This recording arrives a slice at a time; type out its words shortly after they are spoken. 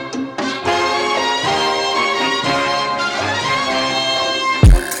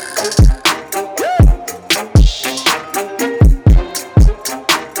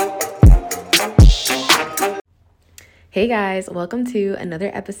Hey guys, welcome to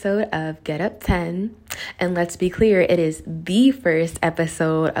another episode of Get Up 10. And let's be clear, it is the first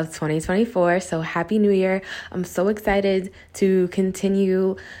episode of 2024. So happy New Year. I'm so excited to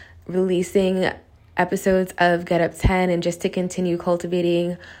continue releasing episodes of Get Up 10 and just to continue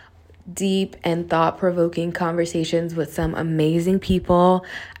cultivating deep and thought-provoking conversations with some amazing people.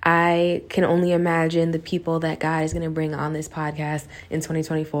 I can only imagine the people that God is going to bring on this podcast in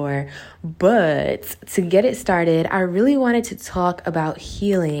 2024. But to get it started, I really wanted to talk about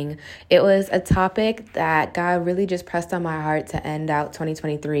healing. It was a topic that God really just pressed on my heart to end out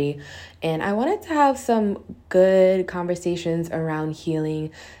 2023. And I wanted to have some good conversations around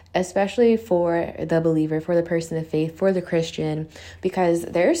healing, especially for the believer, for the person of faith, for the Christian, because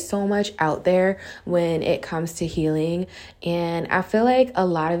there's so much out there when it comes to healing. And I feel like a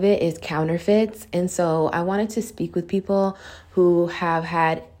lot of it is counterfeits. And so I wanted to speak with people who have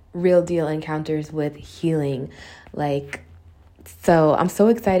had real deal encounters with healing. So I'm so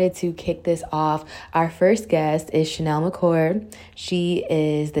excited to kick this off. Our first guest is Chanel McCord. She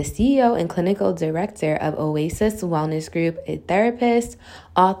is the CEO and clinical director of Oasis Wellness Group, a therapist,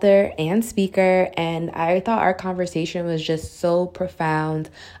 author, and speaker. And I thought our conversation was just so profound.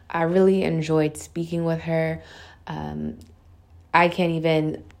 I really enjoyed speaking with her. I can't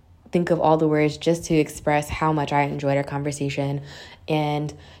even think of all the words just to express how much I enjoyed our conversation.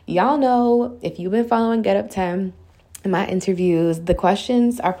 And y'all know, if you've been following Get Up 10, in my interviews, the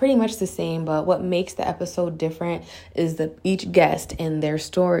questions are pretty much the same, but what makes the episode different is each guest and their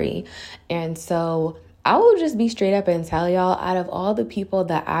story. And so I will just be straight up and tell y'all, out of all the people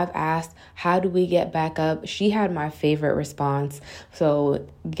that I've asked, how do we get back up? She had my favorite response. So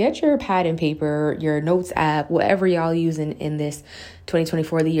get your pad and paper, your notes app, whatever y'all using in this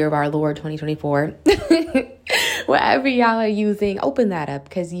 2024, the year of our Lord 2024. Whatever y'all are using, open that up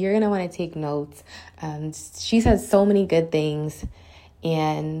because you're going to want to take notes. She says so many good things,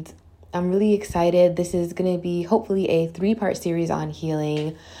 and I'm really excited. This is going to be hopefully a 3-part series on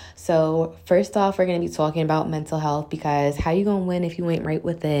healing. So first off, we're going to be talking about mental health, because how you going to win if you ain't right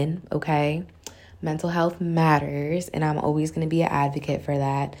within, okay? Mental health matters, and I'm always going to be an advocate for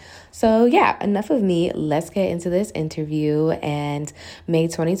that. So yeah, enough of me. Let's get into this interview, and may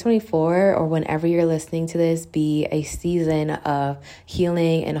 2024, or whenever you're listening to this, be a season of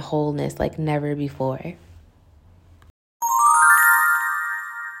healing and wholeness like never before.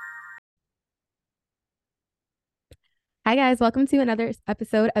 Hi guys, welcome to another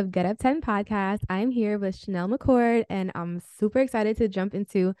episode of Get Up 10 podcast. I'm here with Chanel McCord, and I'm super excited to jump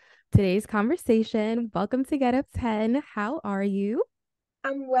into today's conversation. Welcome to Get Up 10. How are you?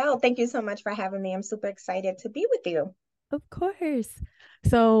 I'm well. Thank you so much for having me. I'm super excited to be with you. Of course.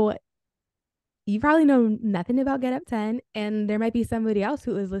 So you probably know nothing about Get Up 10, and there might be somebody else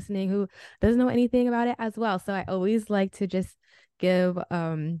who is listening who doesn't know anything about it as well. So I always like to just give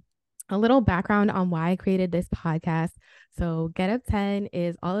a little background on why I created this podcast. So Get Up 10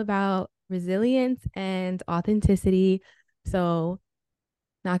 is all about resilience and authenticity. So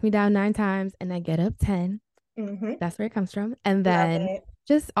knock me down 9 times and I get up 10. Mm-hmm. That's where it comes from. And Love then it.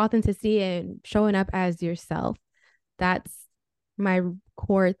 just authenticity and showing up as yourself. That's my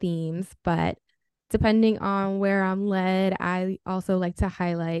core themes. But depending on where I'm led, I also like to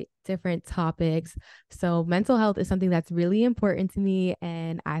highlight different topics. So mental health is something that's really important to me.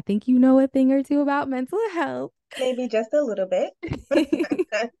 And I think you know a thing or two about mental health. Maybe just a little bit.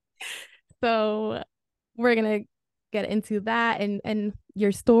 So we're gonna get into that and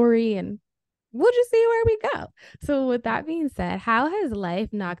your story, and we'll just see where we go. So with that being said, how has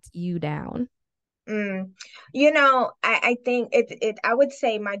life knocked you down? Mm. I think I would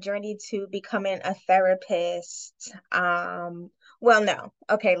say my journey to becoming a therapist. Well, no.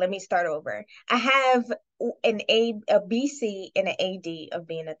 Okay, let me start over. I have a BC and an AD of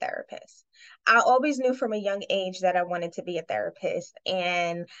being a therapist. I always knew from a young age that I wanted to be a therapist,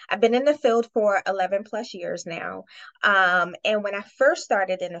 and I've been in the field for 11 plus years now. And when I first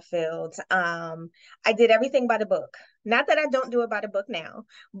started in the field, I did everything by the book. Not that I don't do it by the book now,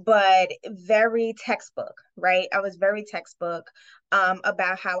 but very textbook, right? I was very textbook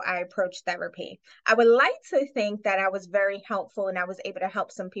about how I approach therapy. I would like to think that I was very helpful and I was able to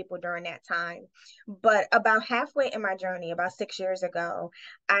help some people during that time. But about halfway in my journey, about 6 years ago,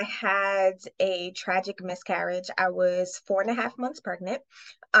 I had a tragic miscarriage. I was 4.5 months pregnant.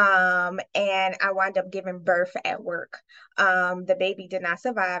 And I wound up giving birth at work. The baby did not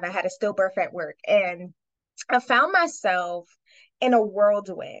survive. I had a stillbirth at work. And I found myself in a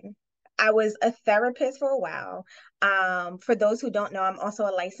whirlwind. I was a therapist for a while. For those who don't know, I'm also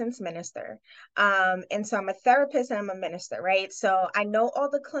a licensed minister. And so I'm a therapist and I'm a minister, right? So I know all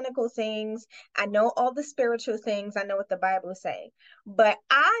the clinical things, I know all the spiritual things, I know what the Bible say. But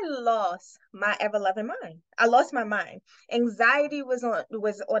I lost my ever-loving mind. I lost my mind. Anxiety was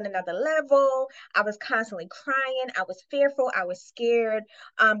on another level. I was constantly crying. I was fearful. I was scared.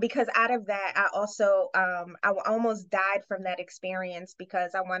 Because out of that, I also I almost died from that experience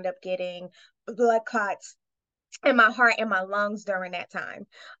because I wound up getting blood clots in my heart and my lungs during that time.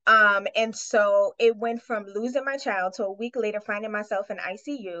 And so it went from losing my child to a week later finding myself in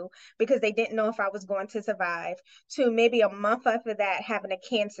ICU because they didn't know if I was going to survive, to maybe a month after that having a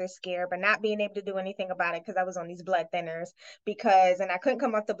cancer scare, but not being able to do anything about it because I was on these blood thinners and I couldn't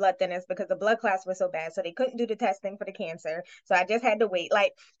come off the blood thinners because the blood clots were so bad. So they couldn't do the testing for the cancer. So I just had to wait.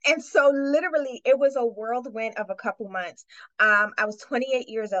 And so literally it was a whirlwind of a couple months. I was 28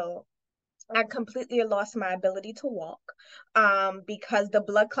 years old. I completely lost my ability to walk because the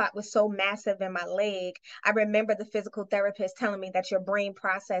blood clot was so massive in my leg. I remember the physical therapist telling me that your brain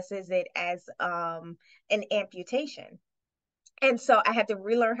processes it as an amputation. And so I had to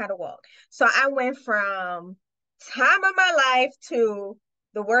relearn how to walk. So I went from time of my life to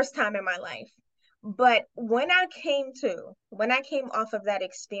the worst time in my life. But when I came off of that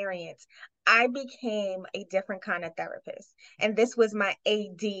experience, I became a different kind of therapist. And this was my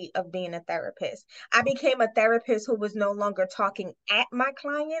AD of being a therapist. I became a therapist who was no longer talking at my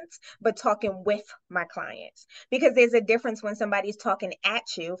clients, but talking with my clients. Because there's a difference when somebody's talking at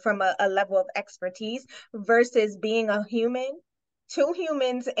you from a level of expertise versus being a human, two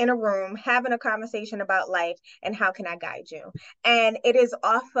humans in a room having a conversation about life and how can I guide you. And it is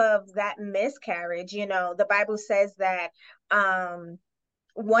off of that miscarriage. The Bible says that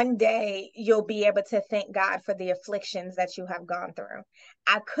one day you'll be able to thank God for the afflictions that you have gone through.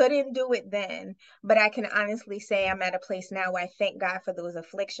 I couldn't do it then, but I can honestly say I'm at a place now where I thank God for those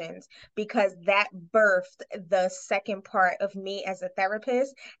afflictions because that birthed the second part of me as a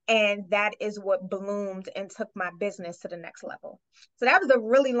therapist. And that is what bloomed and took my business to the next level. So that was a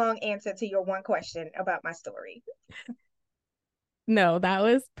really long answer to your one question about my story. No, that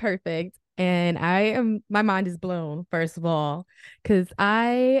was perfect. And my mind is blown, first of all, because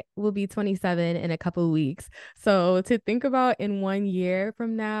I will be 27 in a couple of weeks. So to think about in 1 year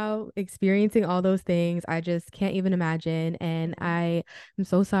from now, experiencing all those things, I just can't even imagine. And Mhm. I am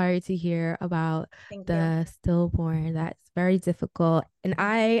so sorry to hear about Thank you. the stillborn. That's very difficult. And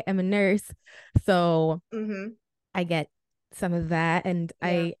I am a nurse, so Hmm. I get some of that. And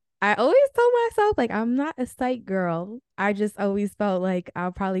Yeah, I always told myself like I'm not a psych girl. I just always felt like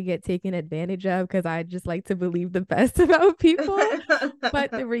I'll probably get taken advantage of because I just like to believe the best about people.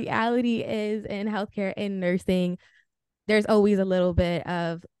 But the reality is in healthcare and nursing, there's always a little bit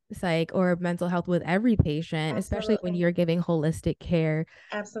of psych or mental health with every patient, especially when absolutely, you're giving holistic care.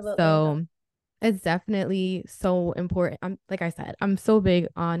 absolutely. So it's definitely so important. Like I said, I'm so big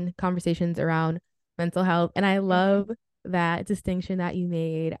on conversations around mental health, and I Hmm. love that distinction that you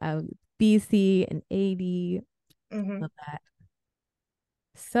made of BC and AD. Hmm. Love that.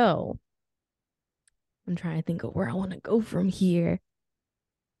 So I'm trying to think of where I want to go from here.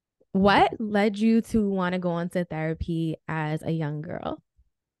 What led you to want to go into therapy as a young girl?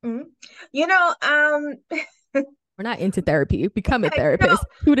 Hmm. You know, We're not into therapy. Become a yeah, therapist.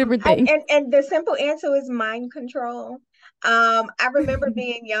 Two different things. and the simple answer is mind control. I remember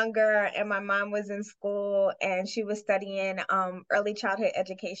being younger and my mom was in school and she was studying early childhood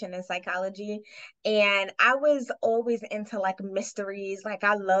education and psychology. And I was always into like mysteries. Like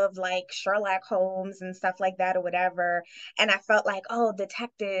I love like Sherlock Holmes and stuff like that or whatever. And I felt like, oh,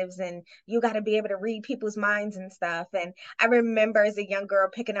 detectives and you got to be able to read people's minds and stuff. And I remember as a young girl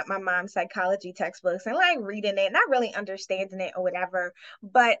picking up my mom's psychology textbooks and like reading it, not really understanding it or whatever.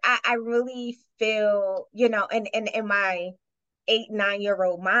 But I really feel, in my 8, 9 year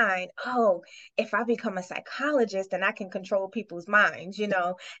old mind, oh, if I become a psychologist, then I can control people's minds. And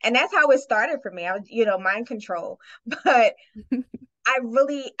that's how it started for me. I was, mind control. But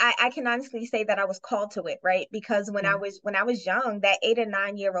I can honestly say that I was called to it, right? Because Yeah. when I was young, that 8 or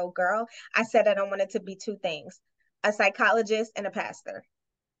 9 year old girl, I said that I wanted to be two things, a psychologist and a pastor.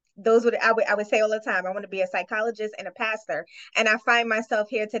 Those would I would say all the time, I want to be a psychologist and a pastor. And I find myself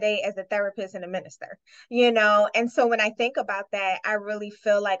here today as a therapist and a minister. And so when I think about that, I really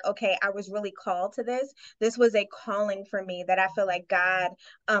feel like, okay, I was really called to this. This was a calling for me that I feel like God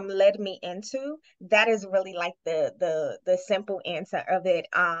led me into. That is really like the simple answer of it.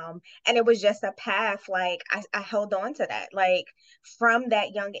 And it was just a path, like I held on to that, like from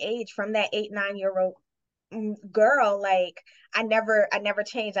that young age, from that 8, 9 year old girl, like I never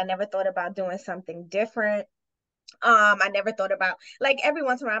changed. I never thought about doing something different. I never thought about, like, every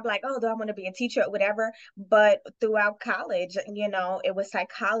once in a while I'm like, oh, do I want to be a teacher or whatever? But throughout college, it was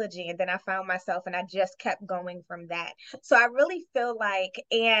psychology, and then I found myself and I just kept going from that. So I really feel like,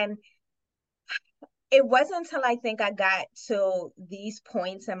 and it wasn't until I think I got to these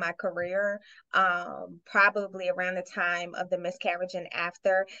points in my career, probably around the time of the miscarriage and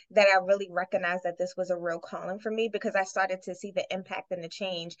after, that I really recognized that this was a real calling for me, because I started to see the impact and the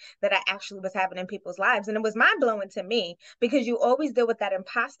change that I actually was having in people's lives. And it was mind blowing to me, because you always deal with that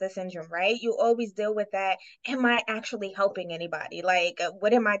imposter syndrome, right? You always deal with that. Am I actually helping anybody? Like,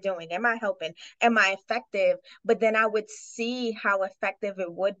 what am I doing? Am I helping? Am I effective? But then I would see how effective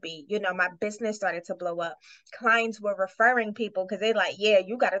it would be. My business started to blow up. Clients were referring people because they're like, yeah,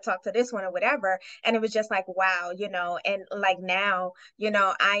 you got to talk to this one or whatever. And it was just like, wow, and like now,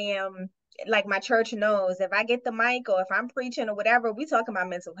 I am, like, my church knows, if I get the mic or if I'm preaching or whatever, we talking about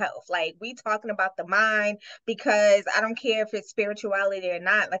mental health. Like, we talking about the mind, because I don't care if it's spirituality or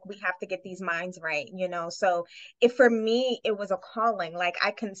not, like, we have to get these minds right. So if for me, it was a calling. Like,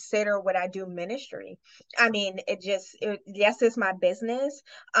 I consider what I do ministry. I mean, yes, it's my business.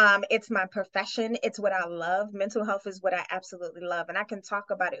 It's my profession. It's what I love. Mental health is what I absolutely love. And I can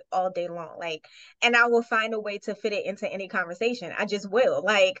talk about it all day long. Like, and I will find a way to fit it into any conversation. I just will.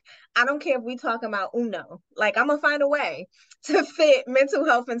 Like, I don't care if we talking about Uno. Like, I'm gonna find a way to fit mental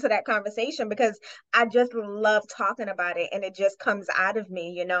health into that conversation, because I just love talking about it and it just comes out of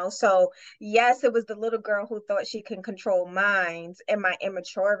me. So yes, it was the little girl who thought she can control minds and my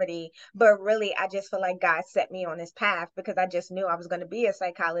immaturity, but really I just feel like God set me on this path, because I just knew I was going to be a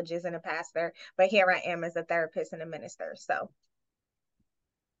psychologist and a pastor, but here I am as a therapist and a minister. So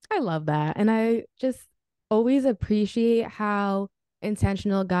I love that. And I just always appreciate how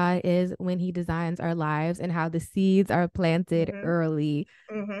intentional God is when he designs our lives and how the seeds are planted mhm, early.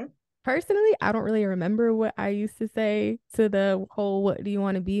 mhm. Personally, I don't really remember what I used to say to the whole "what do you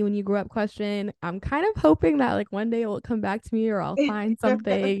want to be when you grow up" question. I'm kind of hoping that like one day it will come back to me or I'll find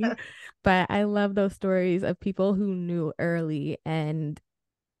something. But I love those stories of people who knew early and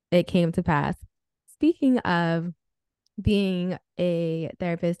it came to pass. Speaking of being a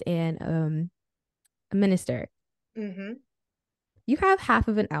therapist and a minister, Mhm. you have half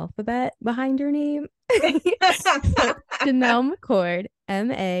of an alphabet behind your name. Chanel McCord,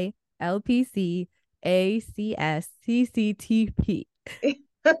 MALPCACSCCTP.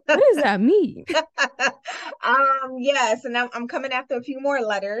 What does that mean? Yes, and I'm coming after a few more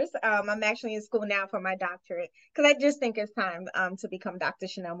letters. I'm actually in school now for my doctorate, because I just think it's time to become Dr.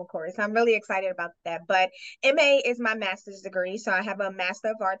 Chanel McCord. So I'm really excited about that. But MA is my master's degree, so I have a Master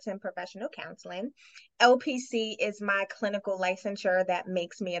of Arts in Professional Counseling. LPC is my clinical licensure that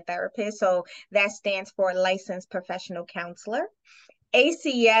makes me a therapist, so that stands for Licensed Professional Counselor.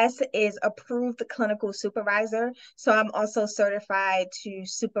 ACS is approved clinical supervisor. So I'm also certified to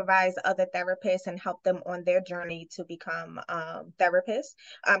supervise other therapists and help them on their journey to become therapists.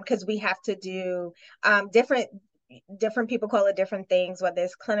 Because we have to do different people call it different things, whether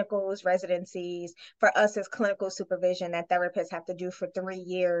it's clinicals, residencies. For us, it's clinical supervision that therapists have to do for 3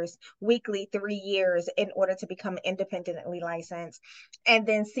 years, weekly 3 years, in order to become independently licensed. And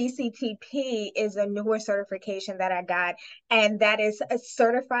then CCTP is a newer certification that I got, and that is a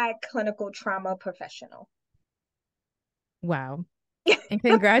certified clinical trauma professional. Wow. And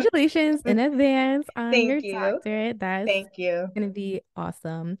congratulations in advance on Thank your you. doctorate. That's Thank you. going to be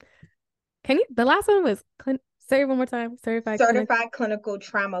awesome. Can you, the last one was, say it one more time, certified clinical. Certified clinical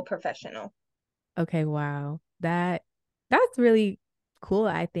trauma professional. Okay, wow. That's really cool,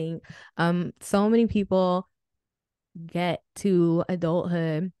 I think. So many people get to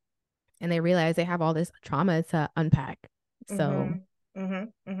adulthood and they realize they have all this trauma to unpack. So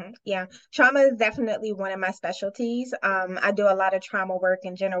Yeah, trauma is definitely one of my specialties. I do a lot of trauma work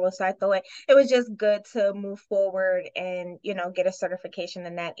in general, so I thought it was just good to move forward and get a certification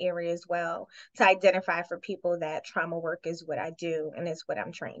in that area as well, to identify for people that trauma work is what I do and is what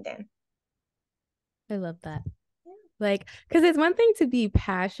I'm trained in. I love that. Like, because it's one thing to be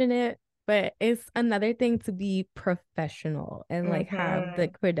passionate, but it's another thing to be professional and like have the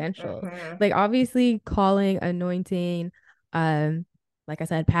Mm-hmm. credentials. Mm-hmm. Like, obviously, calling, anointing, um, like I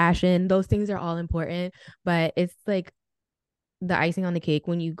said, passion, those things are all important, but it's like the icing on the cake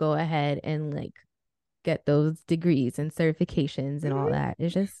when you go ahead and like get those degrees and certifications and all Mm-hmm. that.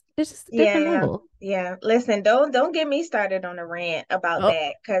 It's just a different Yeah, level. yeah. Listen, don't get me started on a rant about Oh,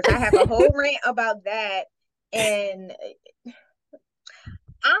 that, because I have a whole rant about that. And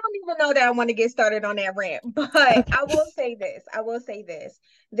I don't even know that I want to get started on that rant, but I Okay. will say this. I will say this.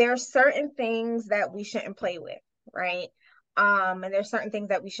 There are certain things that we shouldn't play with, right? And there's certain things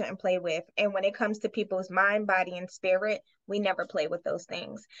that we shouldn't play with. And when it comes to people's mind, body, and spirit, we never play with those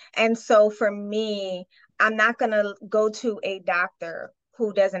things. And so for me, I'm not gonna go to a doctor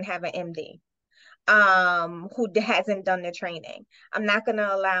who doesn't have an MD, who hasn't done the training. I'm not going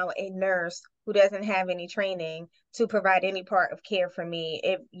to allow a nurse who doesn't have any training to provide any part of care for me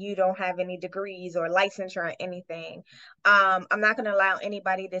if you don't have any degrees or licensure or anything. I'm not going to allow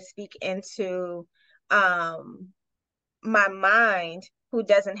anybody to speak into um my mind who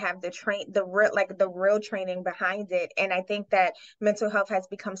doesn't have the real training behind it. And I think that mental health has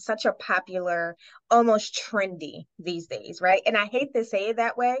become such a popular, almost trendy these days, right? And I hate to say it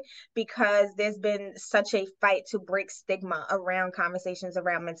that way because there's been such a fight to break stigma around conversations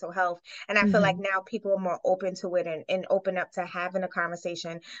around mental health. And I feel like Hmm. now people are more open to it and open up to having a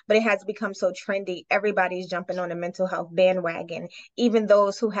conversation, but it has become so trendy. Everybody's jumping on the mental health bandwagon, even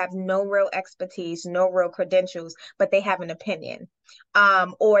those who have no real expertise, no real credentials, but they have an opinion,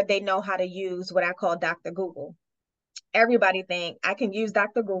 or they know how to use what I call Dr. Google. Everybody think I can use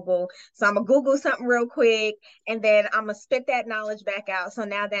Dr. Google. So I'm gonna Google something real quick and then I'm gonna spit that knowledge back out. So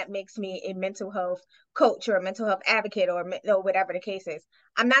now that makes me a mental health coach or a mental health advocate or whatever the case is.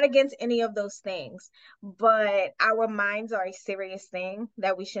 I'm not against any of those things, but our minds are a serious thing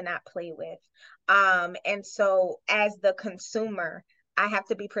that we should not play with. And so as the consumer, I have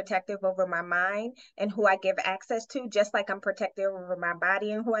to be protective over my mind and who I give access to, just like I'm protective over my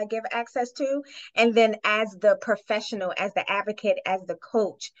body and who I give access to. And then, as the professional, as the advocate, as the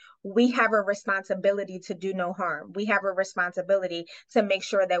coach, we have a responsibility to do no harm. We have a responsibility to make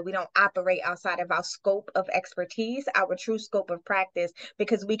sure that we don't operate outside of our scope of expertise, our true scope of practice,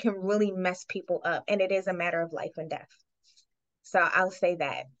 because we can really mess people up. And it is a matter of life and death. So I'll say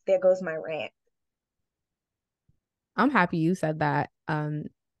that. There goes my rant. I'm happy you said that.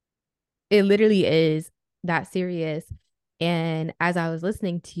 It literally is that serious. And as I was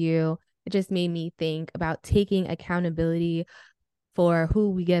listening to you, it just made me think about taking accountability for who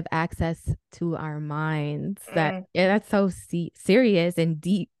we give access to our minds. That Mm, yeah, that's so serious and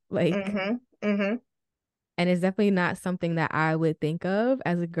deep. Like, mm-hmm, mm-hmm, and it's definitely not something that I would think of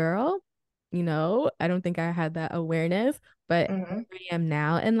as a girl. I don't think I had that awareness, but mm-hmm. where I am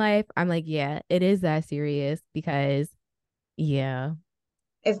now in life, I'm like, yeah, it is that serious because, yeah.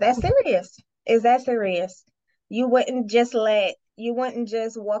 Is that serious? Is that serious? You wouldn't just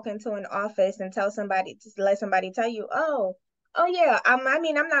walk into an office and tell somebody to let somebody tell you, oh yeah, I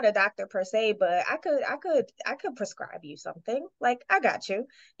mean, I'm not a doctor per se, but I could prescribe you something. Like, I got you.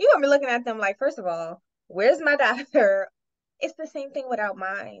 You're gonna be looking at them like, first of all, where's my doctor? It's the same thing with our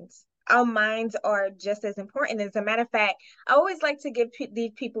minds. Our minds are just as important. As a matter of fact, I always like to give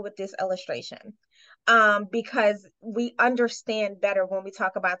these people with this illustration, because we understand better when we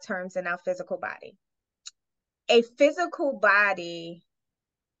talk about terms in our physical body. A physical body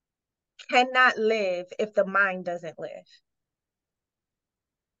cannot live if the mind doesn't live.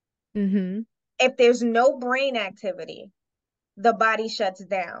 Mm-hmm. If there's no brain activity, the body shuts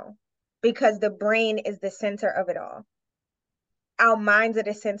down because the brain is the center of it all. Our minds are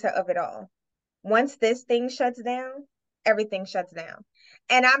the center of it all. Once this thing shuts down, everything shuts down.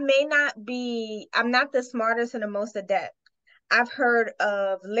 And I'm not the smartest and the most adept. I've heard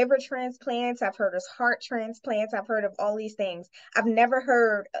of liver transplants. I've heard of heart transplants. I've heard of all these things. I've never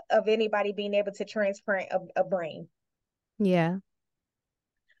heard of anybody being able to transplant a brain. Yeah.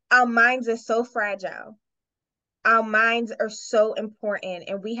 Our minds are so fragile. Our minds are so important,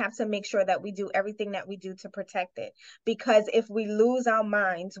 and we have to make sure that we do everything that we do to protect it. Because if we lose our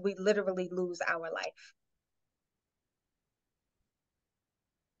minds, we literally lose our life.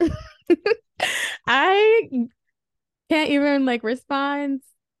 I can't even like respond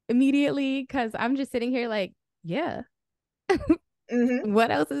immediately because I'm just sitting here like, yeah, Mm-hmm.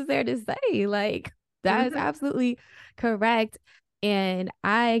 what else is there to say? Like, that is Mm-hmm. absolutely correct. And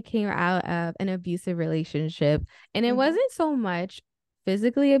I came out of an abusive relationship, and it Mm-hmm. wasn't so much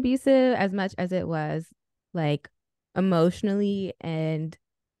physically abusive as much as it was like emotionally and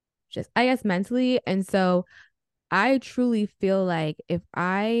just, I guess, mentally. And so I truly feel like if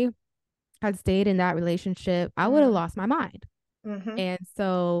I had stayed in that relationship, I would have Mm-hmm. lost my mind. Mm-hmm. And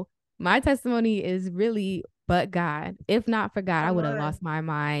so my testimony is really, but God. If not for God, I Come would have on. lost my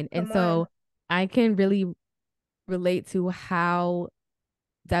mind. And Come on. so I can really relate to how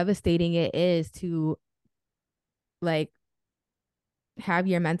devastating it is to like have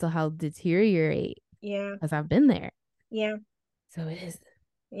your mental health deteriorate Yeah. because I've been there. Yeah. So it is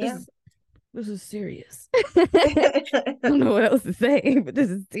Yeah. this This is serious. I don't know what else to say, but this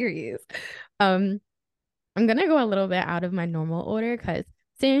is serious. Um, I'm gonna go a little bit out of my normal order because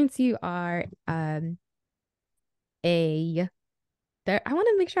since you are a there, I want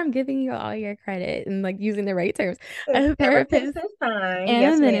to make sure I'm giving you all your credit and like using the right terms. A A therapist therapist is fine. and a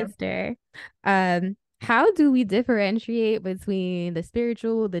Yes, ma'am. minister. How do we differentiate between the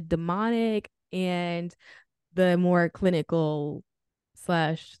spiritual, the demonic, and the more clinical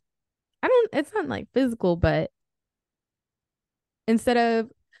slash I don't it's not like physical, but instead of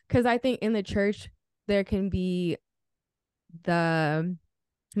because I think in the church there can be the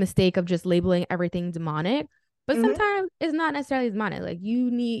mistake of just labeling everything demonic, but Hmm. sometimes it's not necessarily demonic. Like you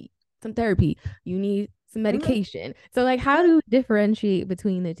need some therapy, you need some Hmm. medication. So like how Hmm. do we differentiate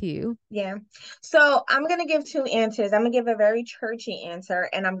between the two? Yeah. So I'm going to give two answers. I'm going to give a very churchy answer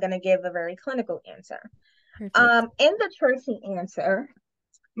and I'm going to give a very clinical answer. Perfect. In the churchy answer,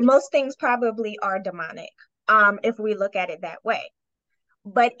 most things probably are demonic, if we look at it that way.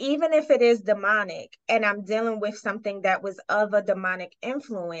 But even if it is demonic and I'm dealing with something that was of a demonic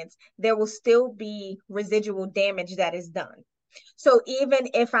influence, there will still be residual damage that is done. So even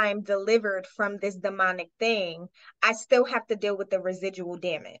if I'm delivered from this demonic thing, I still have to deal with the residual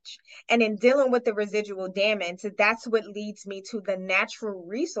damage. And in dealing with the residual damage, that's what leads me to the natural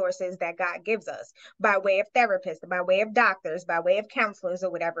resources that God gives us by way of therapists, by way of doctors, by way of counselors,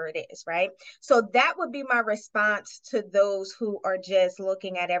 or whatever it is, right? So that would be my response to those who are just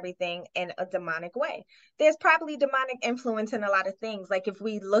looking at everything in a demonic way. There's probably demonic influence in a lot of things. Like if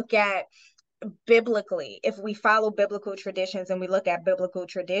we look at biblically, if we follow biblical traditions and we look at biblical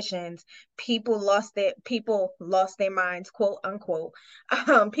traditions, people lost their minds, quote unquote.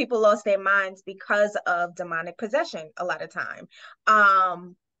 People lost their minds because of demonic possession a lot of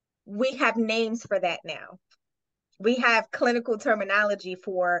time. We have names for that now. We have clinical terminology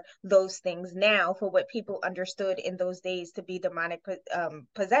for those things now, for what people understood in those days to be demonic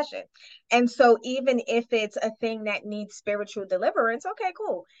possession. And so even if it's a thing that needs spiritual deliverance, okay,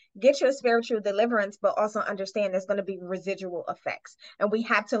 cool, get your spiritual deliverance, but also understand there's going to be residual effects, and we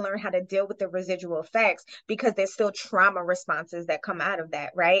have to learn how to deal with the residual effects because there's still trauma responses that come out of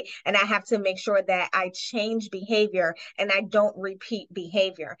that, right? And I have to make sure that I change behavior and I don't repeat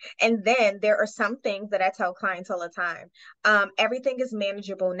behavior. And then there are some things that I tell clients all the time. Everything is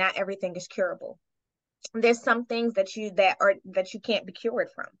manageable, not everything is curable. There's some things that you can't be cured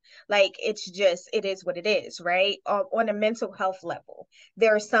from. Like it's just it is what it is, right? On a mental health level,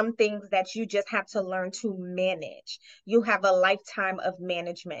 there are some things that you just have to learn to manage. You have a lifetime of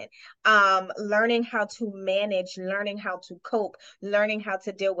management. Learning how to manage, learning how to cope, learning how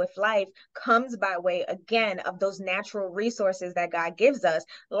to deal with life comes by way again of those natural resources that God gives us,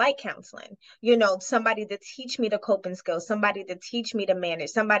 like counseling. Somebody to teach me the coping skills, somebody to teach me to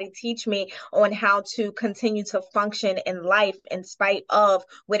manage, somebody teach me on how to continue to function in life in spite of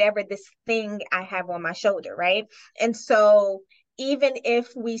whatever this thing I have on my shoulder, right? And so even if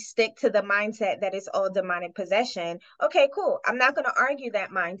we stick to the mindset that it's all demonic possession, okay, cool. I'm not going to argue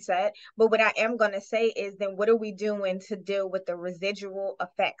that mindset, but what I am going to say is then what are we doing to deal with the residual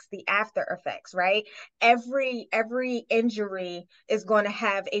effects, the after effects, right? Every injury is going to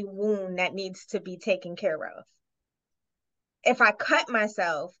have a wound that needs to be taken care of. If I cut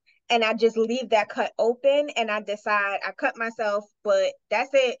myself and I just leave that cut open and I decide I cut myself, but that's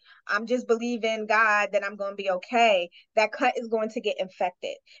it, I'm just believing God that I'm going to be okay, that cut is going to get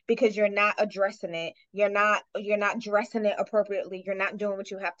infected because you're not addressing it. You're not dressing it appropriately. You're not doing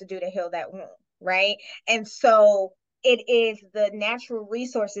what you have to do to heal that wound, right? And so it is the natural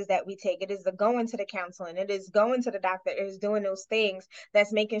resources that we take. It is the going to the counseling. It is going to the doctor. It is doing those things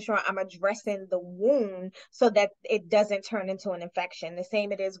that's making sure I'm addressing the wound so that it doesn't turn into an infection. The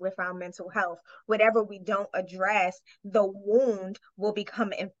same it is with our mental health. Whatever we don't address, the wound will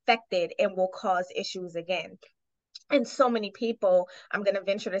become infected and will cause issues again. And so many people, I'm going to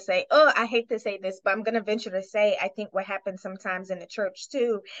venture to say, oh, I hate to say this, but I'm going to venture to say, I think what happens sometimes in the church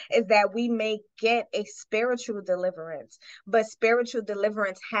too is that we may get a spiritual deliverance, but spiritual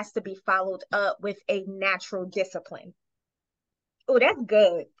deliverance has to be followed up with a natural discipline. Oh, that's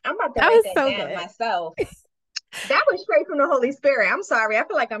good. I'm about to That write was that so down good. myself. That was straight from the Holy Spirit. I'm sorry. I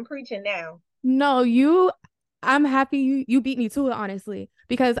feel like I'm preaching now. No, I'm happy you beat me to it, honestly,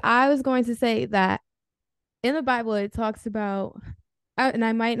 because I was going to say that in the Bible it talks about and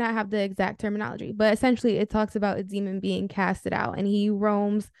I might not have the exact terminology, but essentially it talks about a demon being casted out and he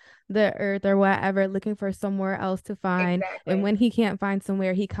roams the earth or whatever looking for somewhere else to find. And Exactly. when he can't find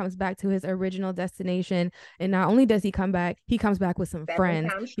somewhere, he comes back to his original destination. And not only does he come back, he comes back with some Seven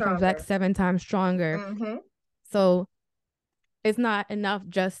friends. times He comes back stronger. 7 times stronger. Mm-hmm. So it's not enough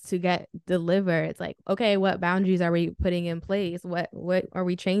just to get delivered. It's like, okay, what boundaries are we putting in place? What are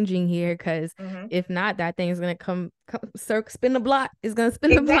we changing here? Because Mhm. if not, that thing is gonna come spin the block. It's gonna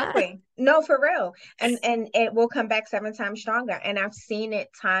spin the block. Exactly. No, for real. And it will come back 7 times stronger. And I've seen it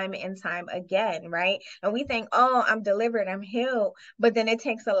time and time again, right? And we think, oh, I'm delivered, I'm healed. But then it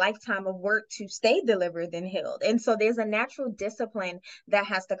takes a lifetime of work to stay delivered and healed. And so there's a natural discipline that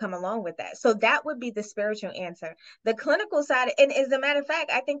has to come along with that. So that would be the spiritual answer. The clinical side, and as a matter of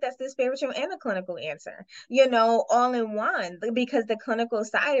fact, I think that's the spiritual and the clinical answer, all in one. Because the clinical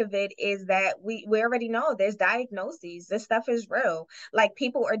side of it is that we already know there's diagnoses. This stuff is real. Like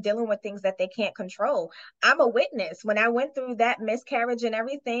people are dealing with things that they can't control. I'm a witness. When I went through that miscarriage and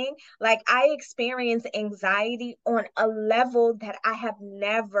everything, like I experienced anxiety on a level that I have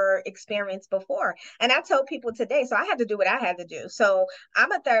never experienced before. And I tell people today, so I had to do what I had to do. So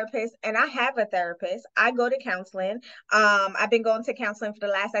I'm a therapist and I have a therapist. I go to counseling. I've been going to counseling for the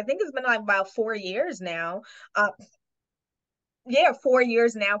last, I think it's been like about 4 years now. Yeah, 4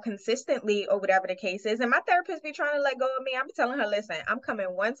 years now consistently or whatever the case is. And my therapist be trying to let go of me. I'm telling her, listen, I'm coming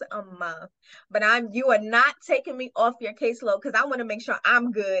once a month, but you are not taking me off your caseload because I want to make sure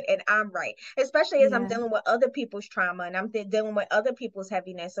I'm good and I'm right. Especially as I'm Yeah. dealing with other people's trauma and I'm dealing with other people's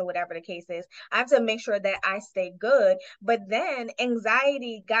heaviness or whatever the case is. I have to make sure that I stay good. But then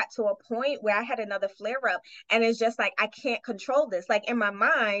anxiety got to a point where I had another flare up and it's just like I can't control this. Like in my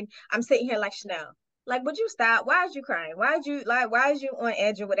mind, I'm sitting here like Chanel. Like, would you stop? Why is you crying? Why is you on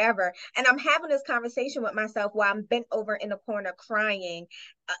edge or whatever? And I'm having this conversation with myself while I'm bent over in the corner crying,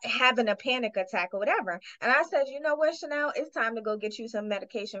 having a panic attack or whatever. And I said, you know what, Chanel, it's time to go get you some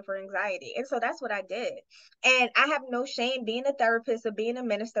medication for anxiety. And so that's what I did. And I have no shame being a therapist or being a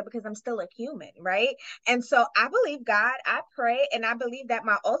minister because I'm still a human, right? And so I believe God, I pray, and I believe that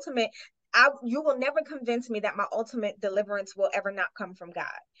you will never convince me that my ultimate deliverance will ever not come from God.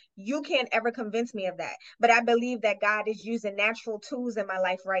 You can't ever convince me of that. But I believe that God is using natural tools in my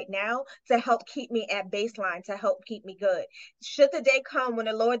life right now to help keep me at baseline, to help keep me good. Should the day come when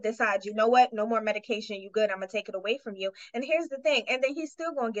the Lord decides, you know what, no more medication, you good, I'm going to take it away from you. And here's the thing, and then he's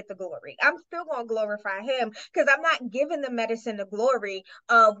still going to get the glory. I'm still going to glorify him because I'm not giving the medicine the glory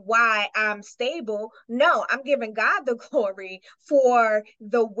of why I'm stable. No, I'm giving God the glory for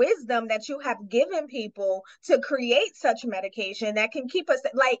the wisdom that you have given people to create such medication that can keep us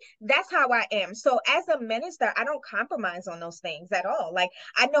like that's how I am. So as a minister, I don't compromise on those things at all. Like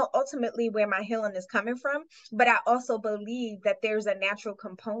I know ultimately where my healing is coming from, but I also believe that there's a natural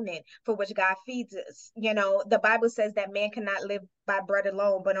component for which God feeds us. The Bible says that man cannot live by bread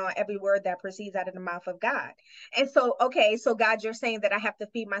alone, but on every word that proceeds out of the mouth of God. And so, okay, so God, you're saying that I have to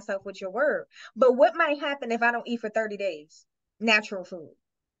feed myself with your word. But what might happen if I don't eat for 30 days? Natural food.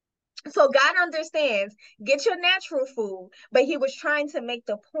 So God understands, get your natural food, but he was trying to make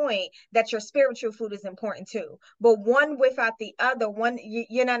the point that your spiritual food is important too. But one without the other,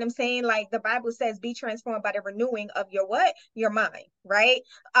 you know what I'm saying? Like the Bible says, be transformed by the renewing of your what? Your mind, right?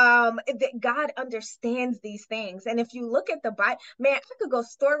 God understands these things. And if you look at the Bible, man, I could go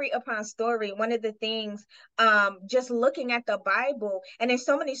story upon story. One of the things, just looking at the Bible, and there's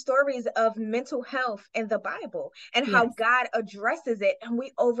so many stories of mental health in the Bible and how Yes. God addresses it, and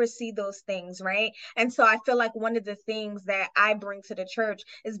we oversee those things, right? And so I feel like one of the things that I bring to the church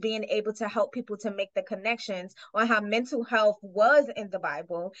is being able to help people to make the connections on how mental health was in the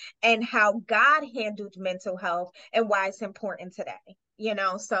Bible and how God handled mental health and why it's important today.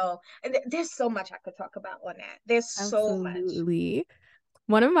 So there's so much I could talk about on that. There's so much. Absolutely.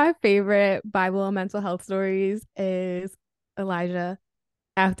 One of my favorite Bible and mental health stories is Elijah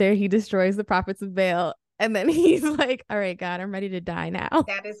after he destroys the prophets of Baal. And then he's like, all right, God, I'm ready to die now.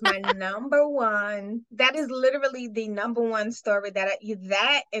 That is my number one. That is literally the number one story that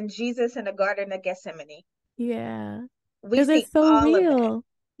and Jesus in the Garden of Gethsemane. Yeah. We Because see it's so all of that. real.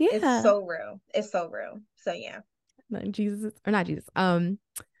 It's Yeah. so real. It's so real. So yeah. No, Jesus, or not Jesus. The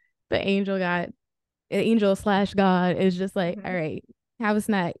angel slash God is just like, all Mhm. right, have a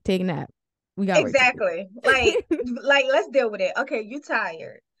snack, take a nap. We got work to Exactly. do. Like let's deal with it. Okay, you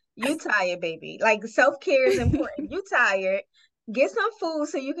tired. You tired, baby. Like self-care is important. You tired. Get some food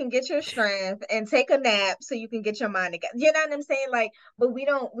so you can get your strength and take a nap so you can get your mind together. You know what I'm saying? Like, but we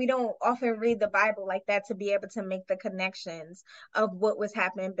don't often read the Bible like that to be able to make the connections of what was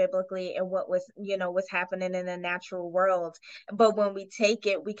happening biblically and what's happening in the natural world. But when we take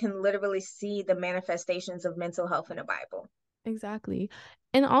it, we can literally see the manifestations of mental health in the Bible. Exactly.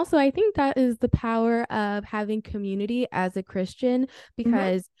 And also, I think that is the power of having community as a Christian Hmm.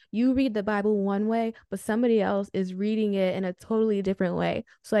 because you read the Bible one way, but somebody else is reading it in a totally different way.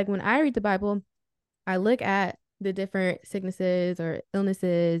 So, like when I read the Bible, I look at the different sicknesses or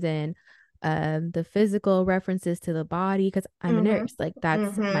illnesses and the physical references to the body because I'm a Mm-hmm. nurse. Like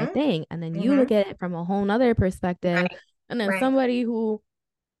that's my Mm-hmm. thing. And then you Mm-hmm. look at it from a whole nother perspective. Right. And then Right. somebody who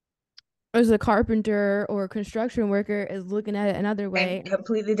is a carpenter or a construction worker is looking at it another A way.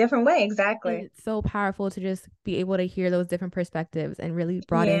 completely different way. And Exactly. it's so powerful to just be able to hear those different perspectives and really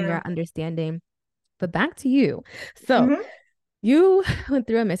broaden Yeah. your understanding. But back to you. So Mm-hmm. you went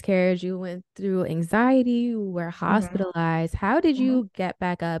through a miscarriage, you went through anxiety, you were Mm-hmm. hospitalized. How did Mm-hmm. you get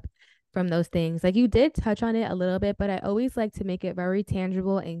back up from those things? Like you did touch on it a little bit, but I always like to make it very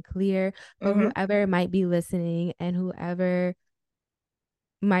tangible and clear for Mm-hmm. whoever might be listening and whoever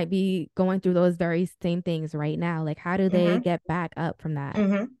might be going through those very same things right now. Like, how do they Mm-hmm. get back up from that?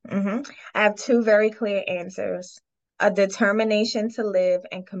 Mm-hmm. Mm-hmm. I have two very clear answers. A determination to live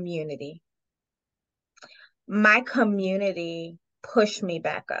and community. My community pushed me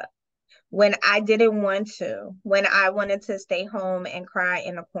back up. When I didn't want to, when I wanted to stay home and cry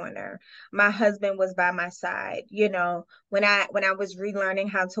in a corner, my husband was by my side. When I was relearning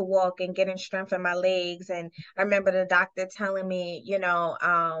how to walk and getting strength in my legs, and I remember the doctor telling me,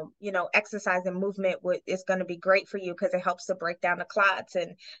 exercise and movement is going to be great for you because it helps to break down the clots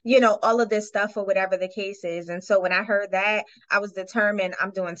and all of this stuff or whatever the case is. And so when I heard that, I was determined.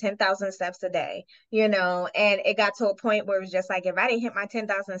 I'm doing 10,000 steps a day. And it got to a point where it was just like, if I didn't hit my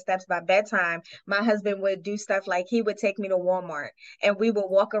 10,000 steps by bedtime, my husband would do stuff like he would take me to Walmart and we would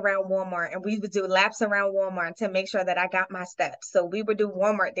walk around Walmart and we would do laps around Walmart to make sure that I got my steps. So we would do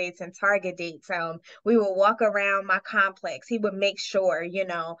Walmart dates and Target dates. We would walk around my complex. He would make sure,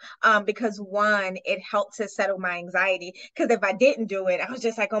 because one, it helped to settle my anxiety. Because if I didn't do it, I was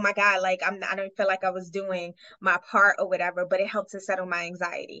just like, oh my God, like I don't feel like I was doing my part or whatever, but it helped to settle my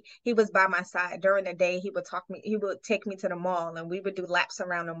anxiety. He was by my side during the day. He would take me to the mall and we would do laps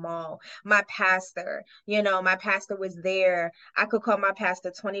around the mall. My pastor was there. I could call my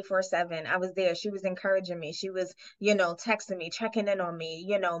pastor 24/7. I was there. She was encouraging me. She was, texting me, checking in on me,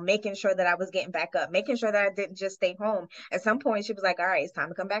 making sure that I was getting back up, making sure that I didn't just stay home. At some point she was like, all right, it's time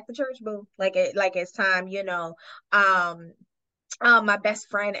to come back to church, boo. Like it's time, um my best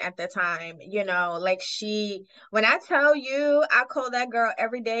friend at the time, like when I tell you, I call that girl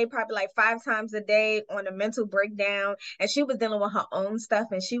every day, probably like 5 times a day on a mental breakdown. And she was dealing with her own stuff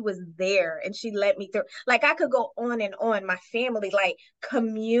and she was there and she let me through. Like I could go on and on. My family, like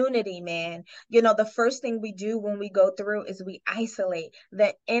community, man. The first thing we do when we go through is we isolate.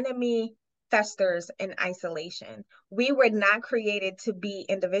 The enemy festers in isolation. We were not created to be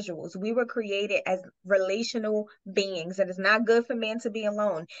individuals. We were created as relational beings. It is not good for man to be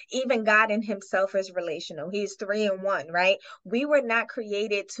alone. Even God in himself is relational. He's three in one, right? We were not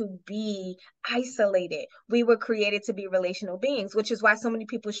created to be isolated. We were created to be relational beings, which is why so many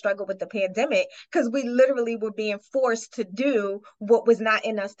people struggle with the pandemic because we literally were being forced to do what was not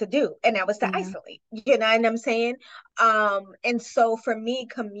in us to do, and that was to Yeah. isolate. You know what I'm saying? And so for me,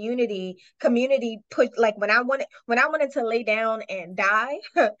 community put, like when I wanted to lay down and die,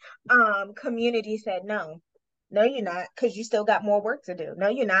 community said no. No, you're not, because you still got more work to do. No,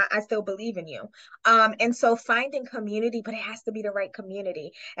 you're not. I still believe in you. And so finding community, but it has to be the right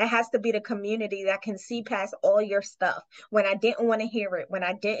community. It has to be the community that can see past all your stuff. When I didn't want to hear it, when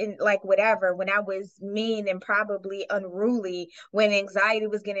I didn't like whatever, when I was mean and probably unruly, when anxiety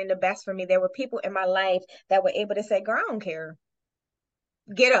was getting the best for me, there were people in my life that were able to say, girl, I don't care.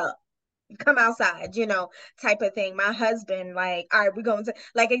 Get up, come outside, type of thing. My husband, like, all right, we're going to,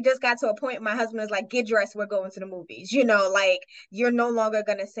 like, it just got to a point. My husband was like, get dressed, we're going to the movies, like, you're no longer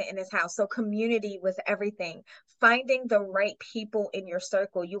going to sit in this house. So community was everything. Finding the right people in your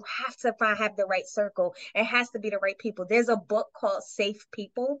circle. You have to have the right circle. It has to be the right people. There's a book called Safe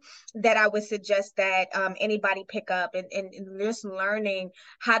People that I would suggest that anybody pick up, and just learning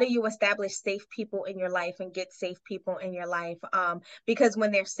how do you establish safe people in your life and get safe people in your life. Because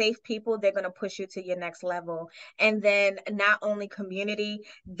when they're safe people, they're going to push you to your next level. And then not only community,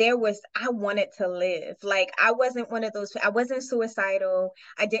 I wanted to live. Like I wasn't one of those, I wasn't suicidal.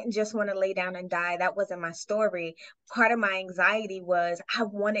 I didn't just want to lay down and die. That wasn't my story. Part of my anxiety was I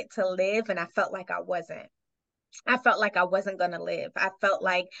wanted to live and I felt like I wasn't. I felt like I wasn't going to live. I felt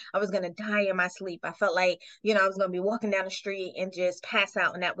like I was going to die in my sleep. I felt like, I was going to be walking down the street and just pass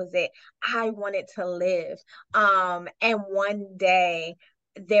out and that was it. I wanted to live. And one day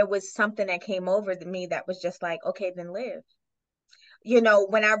there was something that came over me that was just like, okay, then live.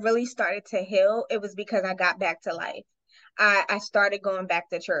 When I really started to heal, it was because I got back to life. I started going back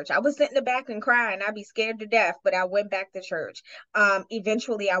to church. I was sitting in the back and crying. I'd be scared to death, but I went back to church.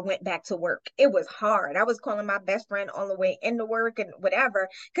 Eventually I went back to work. It was hard. I was calling my best friend on the way into work and whatever,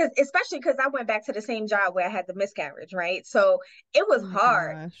 because especially because I went back to the same job where I had the miscarriage, right? So it Oh was my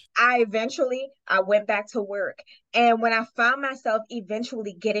hard. gosh. I went back to work. And when I found myself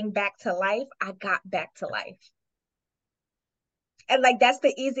eventually getting back to life, I got back to life. And like that's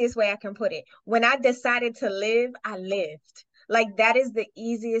the easiest way I can put it. When I decided to live, I lived. Like that is the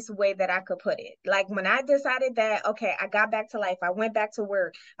easiest way that I could put it. Like when I decided that, okay, I got back to life, I went back to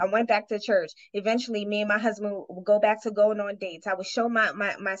work, I went back to church. Eventually, me and my husband would go back to going on dates. I would show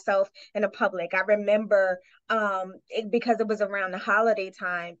myself in the public. I remember because it was around the holiday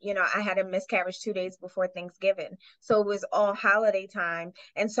time, you know, I had a miscarriage 2 days before Thanksgiving. So it was all holiday time.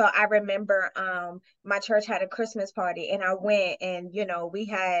 And so I remember my church had a Christmas party and I went and you know we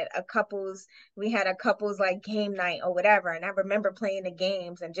had a couples like game night or whatever, and I remember playing the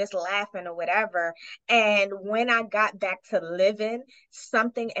games and just laughing or whatever. And when I got back to living,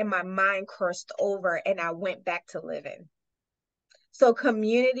 something in my mind crossed over and I went back to living. So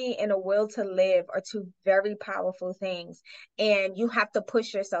community and a will to live are two very powerful things. And you have to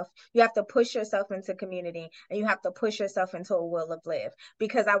push yourself. You have to push yourself into community and you have to push yourself into a will of live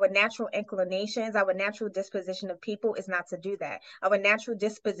because our natural inclinations, our natural disposition of people is not to do that. Our natural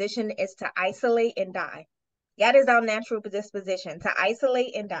disposition is to isolate and die. That is our natural disposition to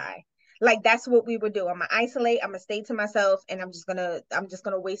isolate and die. Like that's what we would do. I'm gonna isolate, I'm gonna stay to myself, and I'm just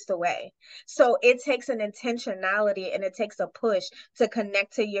gonna waste away. So it takes an intentionality and it takes a push to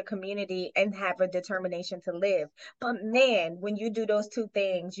connect to your community and have a determination to live. But man, when you do those two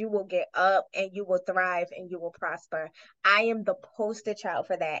things, you will get up and you will thrive and you will prosper. I am the poster child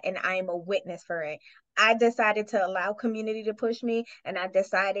for that, and I am a witness for it. I decided to allow community to push me, and I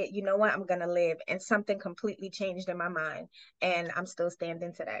decided, you know what, I'm gonna live, and something completely changed in my mind, and I'm still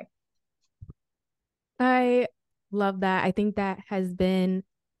standing today. I love that. I think that has been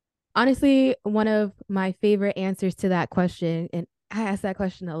honestly one of my favorite answers to that question. And I ask that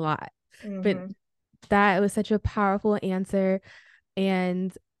question a lot, but Mm-hmm. that was such a powerful answer.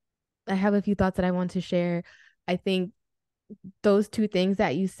 And I have a few thoughts that I want to share. I think those two things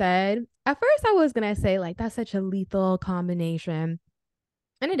that you said, at first I was going to say, like, that's such a lethal combination.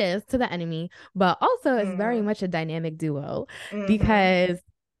 And it is to the enemy, but also it's very Mm-hmm. much a dynamic duo Mm-hmm. because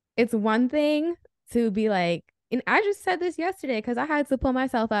it's one thing to be like, and I just said this yesterday because I had to pull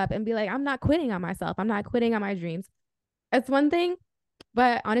myself up and be like, I'm not quitting on myself. I'm not quitting on my dreams. It's one thing,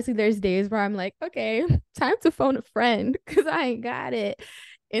 but honestly, there's days where I'm like, okay, time to phone a friend because I ain't got it.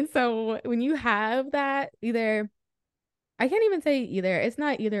 And so when you have that, either I can't even say either. It's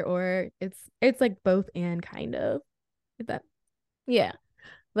not either or. It's like both and kind of. Is that yeah.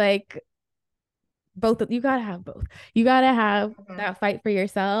 Like both of you gotta have both. You gotta have Mm-hmm. that fight for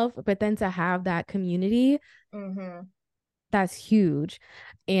yourself, but then to have that community, Mm-hmm. that's huge.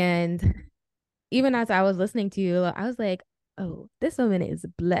 And even as I was listening to you, I was like, oh, this woman is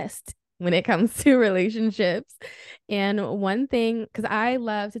blessed when it comes to relationships. And one thing, because I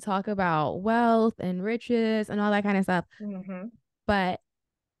love to talk about wealth and riches and all that kind of stuff, Mm-hmm. but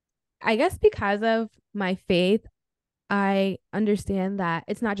I guess because of my faith, I understand that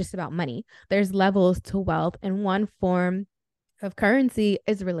it's not just about money. There's levels to wealth, and one form of currency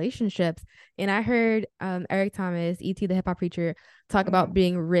is relationships. And I heard Eric Thomas, E.T. the hip hop preacher, talk about Mm-hmm.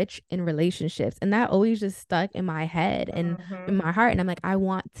 being rich in relationships. And that always just stuck in my head and Mm-hmm. in my heart. And I'm like, I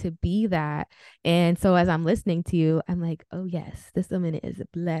want to be that. And so as I'm listening to you, I'm like, oh, yes, this woman is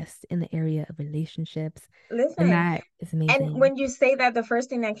blessed in the area of relationships. And Listen, that is and amazing. when you say that, the first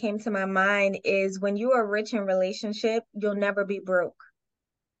thing that came to my mind is when you are rich in relationship, you'll never be broke.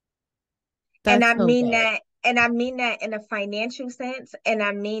 And That's so good. I mean that in a financial sense, and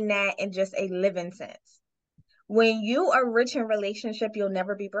I mean that in just a living sense. When you are rich in relationship, you'll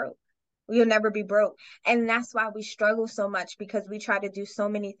never be broke. You'll never be broke. And that's why we struggle so much because we try to do so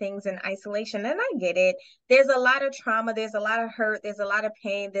many things in isolation. And I get it. There's a lot of trauma, there's a lot of hurt, there's a lot of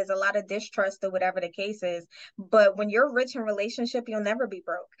pain, there's a lot of distrust or whatever the case is. But when you're rich in relationship, you'll never be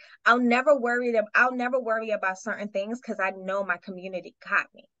broke. I'll never worry about certain things because I know my community got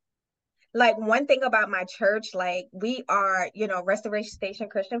me. Like one thing about my church, like we are, you know, Restoration Station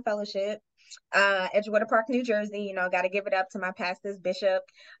Christian Fellowship, Edgewater Park, New Jersey. You know, got to give it up to my pastors, Bishop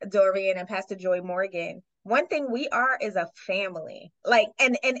Dorian and Pastor Joy Morgan. One thing we are is a family, like,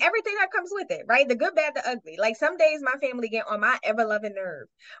 and everything that comes with it, right? The good, bad, the ugly. Like some days my family get on my ever loving nerve,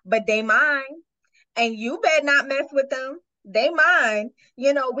 but they mine, and you better not mess with them. They mine.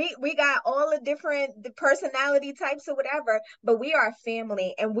 You know, we got all the personality types or whatever, but we are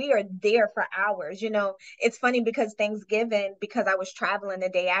family and we are there for hours. You know, it's funny because Thanksgiving, because I was traveling the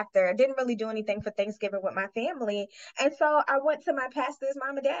day after, I didn't really do anything for Thanksgiving with my family. And so I went to my pastor's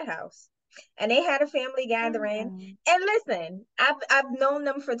mom and dad house. And they had a family gathering. Yeah. And listen, I've known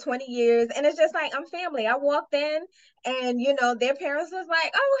them for 20 years, and it's just like I'm family. I walked in, and their parents was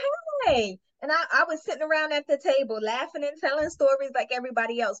like, "Oh, hey." And I was sitting around at the table laughing and telling stories like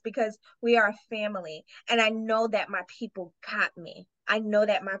everybody else because we are a family. And I know that my people got me. I know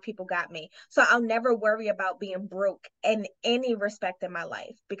that my people got me. So I'll never worry about being broke in any respect in my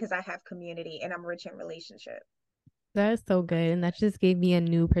life because I have community and I'm rich in relationship. That is so good. And that just gave me a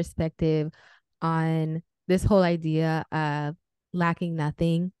new perspective on this whole idea of lacking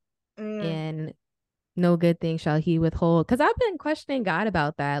nothing Mm, and no good thing shall he withhold. Because I've been questioning God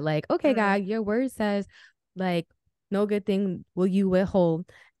about that. Like, okay, mm, God, your word says, like, no good thing will you withhold.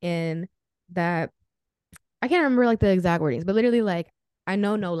 And that I can't remember like the exact wordings, but literally like I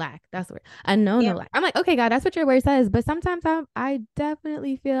know no lack. That's the word. I know no yeah. lack. I'm like, okay, God, that's what your word says. But sometimes I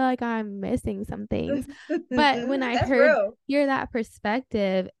definitely feel like I'm missing some things. But when I That's heard real. hear that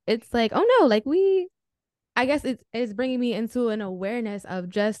perspective, it's like, oh no, like we I guess it's bringing me into an awareness of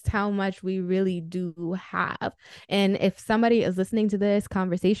just how much we really do have. And if somebody is listening to this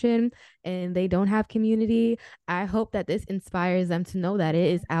conversation and they don't have community, I hope that this inspires them to know that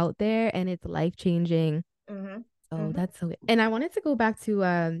it is out there and it's life changing. Hmm. Oh, Hmm. that's so. And I wanted to go back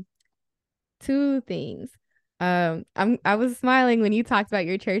to two things. I was smiling when you talked about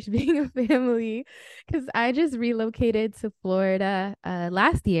your church being a family because I just relocated to Florida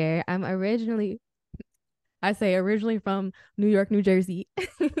last year. I say originally from New York, New Jersey.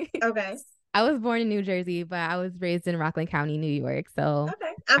 Okay. I was born in New Jersey, but I was raised in Rockland County, New York. So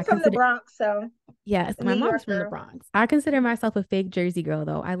Okay. I'm I from the consider, Bronx, so yes, a New my mom's York from the girl. Bronx. I consider myself a fake Jersey girl,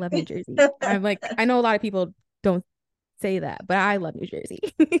 though. I love New Jersey. I'm like, I know a lot of people don't say that, but I love New Jersey.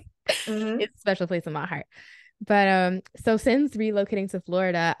 Hmm. It's a special place in my heart. But so since relocating to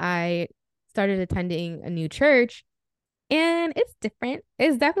Florida, I started attending a new church and it's different.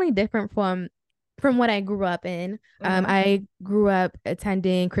 It's definitely different from what I grew up in. Hmm. I grew up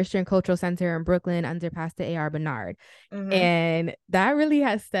attending Christian Cultural Center in Brooklyn under Pastor A.R. Bernard. Hmm. And that really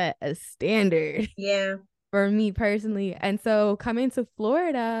has set a standard Yeah. for me personally. And so coming to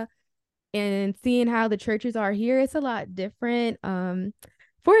Florida and seeing how the churches are here, it's a lot different.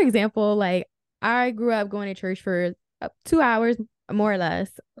 For example, like I grew up going to church for 2 hours, more or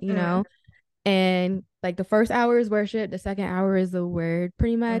less, Hmm. and like the first hour is worship, the second hour is the word,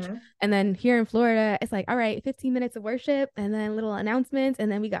 pretty much. Hmm. And then here in Florida, it's like, all right, 15 minutes of worship and then little announcements.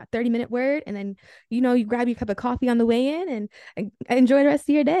 And then we got 30-minute word. And then, you grab your cup of coffee on the way in and enjoy the rest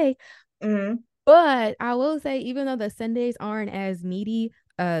of your day. Hmm. But I will say, even though the Sundays aren't as meaty,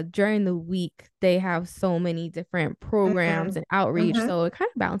 during the week, they have so many different programs Hmm. and outreach. Hmm. So it kind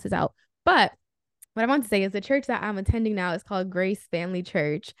of balances out. But what I want to say is the church that I'm attending now is called Grace Family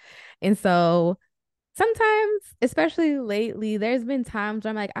Church. And so sometimes, especially lately, there's been times where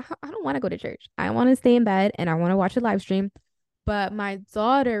I'm like, I don't want to go to church. I want to stay in bed and I want to watch a live stream. But my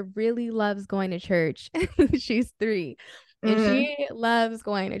daughter really loves going to church. She's 3 and Hmm. she loves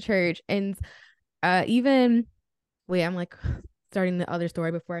going to church. And even wait, I'm like starting the other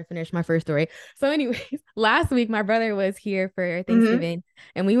story before I finish my first story. So, anyways, last week my brother was here for Hmm. Thanksgiving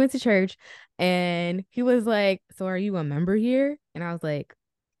and we went to church and he was like, so are you a member here? And I was like,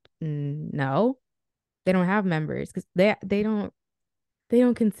 no, they don't have members because they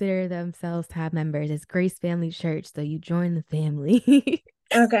don't consider themselves to have members. It's Grace Family Church, so you join the family.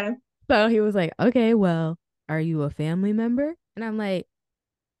 Okay. So he was like, okay, well, are you a family member? And I'm like,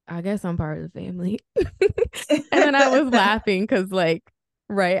 I guess I'm part of the family. And then I was laughing because, like,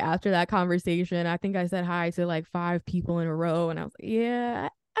 right after that conversation, I think I said hi to like 5 people in a row. And I was like, yeah,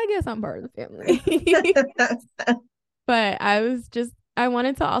 I guess I'm part of the family. But I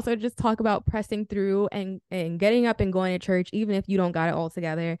wanted to also just talk about pressing through and getting up and going to church, even if you don't got it all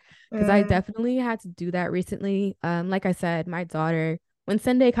together. Because I Hmm. definitely had to do that recently. Like I said, my daughter, when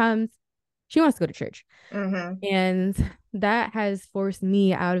Sunday comes, she wants to go to church. Hmm. And that has forced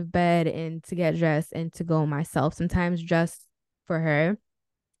me out of bed and to get dressed and to go myself, sometimes just for her.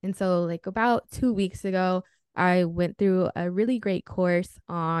 And so, like, about 2 weeks ago, I went through a really great course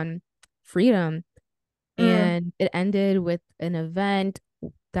on freedom, Hmm. and it ended with an event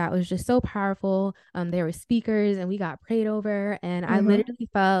that was just so powerful. There were speakers and we got prayed over, and I Hmm. literally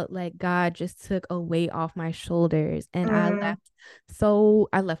felt like God just took a weight off my shoulders, and Hmm.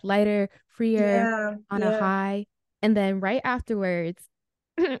 I left lighter, freer, Yeah. on a Yeah. high. And then right afterwards,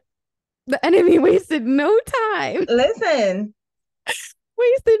 The enemy wasted no time. Listen,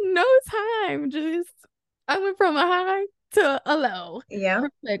 Wasted no time. Just I went from a high to a low. yeah.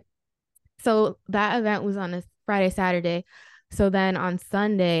 Perfect. So that event was on a Friday, Saturday. So then on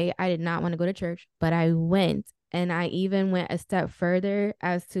Sunday, I did not want to go to church, but I went, and I even went a step further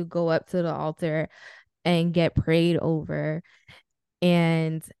as to go up to the altar and get prayed over.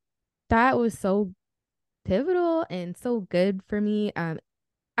 And that was so pivotal and so good for me.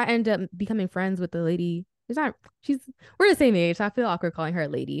 I ended up becoming friends with the lady. It's not, she's, we're the same age. So I feel awkward calling her a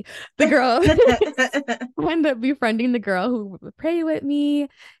lady. The girl, I ended up befriending the girl who would pray with me.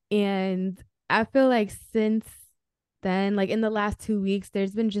 And I feel like since then, like in the last 2 weeks,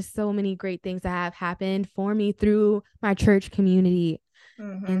 there's been just so many great things that have happened for me through my church community.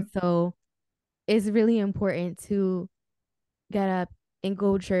 And Hmm. so it's really important to get up and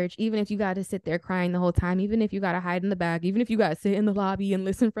go to church, even if you got to sit there crying the whole time, even if you got to hide in the back, even if you got to sit in the lobby and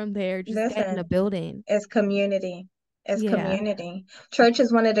listen from there, just get in a Listen, building. it's community. It's Yeah, community. Church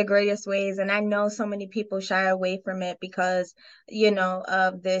is one of the greatest ways, and I know so many people shy away from it because,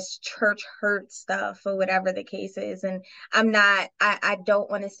 of this church hurt stuff or whatever the case is. And I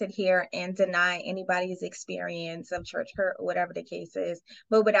don't want to sit here and deny anybody's experience of church hurt or whatever the case is.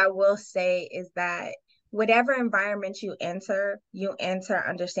 But what I will say is that whatever environment you enter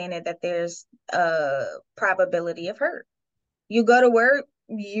understanding that there's a probability of hurt. You go to work,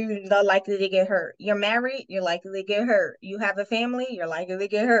 you're likely to get hurt. You're married, you're likely to get hurt. You have a family, you're likely to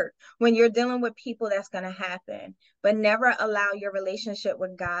get hurt. When you're dealing with people, that's going to happen. But never allow your relationship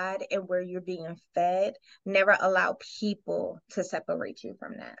with God and where you're being fed, never allow people to separate you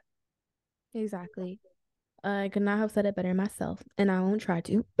from that. exactly. I could not have said it better myself, and I won't try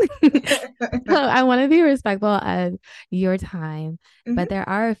to. So I want to be respectful of your time, but Hmm. there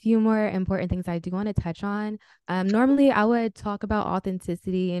are a few more important things I do want to touch on. Normally I would talk about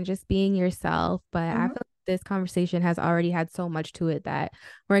authenticity and just being yourself, but I Hmm. feel like this conversation has already had so much to it that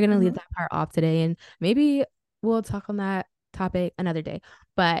we're gonna leave Hmm. that part off today, and maybe we'll talk on that topic another day.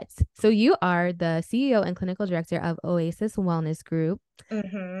 But so you are the CEO and clinical director of Oasis Wellness Group.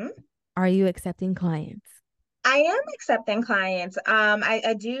 Hmm. Are you accepting clients? I am accepting clients.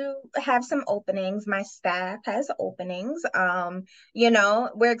 I do have some openings. My staff has openings.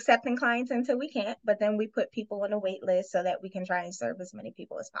 We're accepting clients until we can't, but then we put people on a wait list so that we can try and serve as many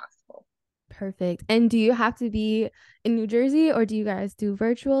people as possible. Perfect. And do you have to be in New Jersey or do you guys do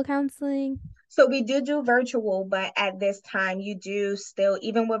virtual counseling? So we do virtual, but at this time, you do still,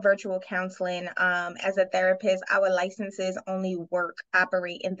 even with virtual counseling, as a therapist, our licenses only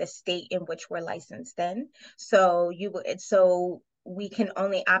operate in the state in which we're licensed in. So we can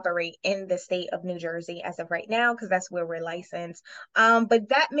only operate in the state of New Jersey as of right now, because that's where we're licensed. But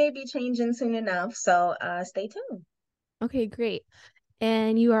that may be changing soon enough. So stay tuned. Okay, great.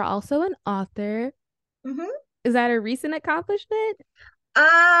 And you are also an author. Mhm. Is that a recent accomplishment?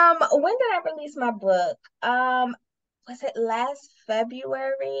 When did I release my book? Was it last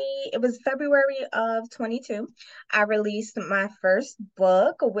February? It was February of 22. I released my first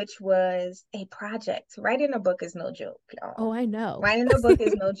book, which was a project. Writing a book is no joke, y'all. Oh, I know. Writing a book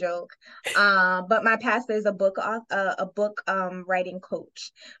is no joke. But my pastor is a book writing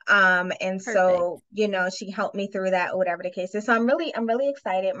coach. And Perfect. so, she helped me through that or whatever the case is. So I'm really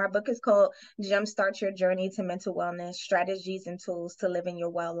excited. My book is called Jumpstart Your Journey to Mental Wellness: Strategies and Tools to Living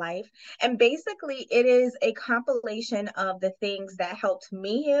Your Well Life. And basically, it is a compilation of the things that helped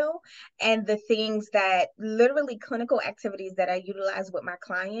me heal and the things that literally clinical activities that I utilize with my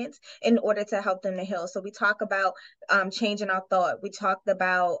clients in order to help them to heal. So we talk about changing our thought. We talked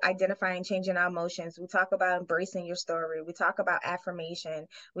about identifying, changing our emotions. We talk about embracing your story. We talk about affirmation.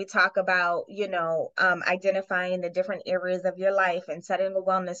 We talk about, identifying the different areas of your life and setting a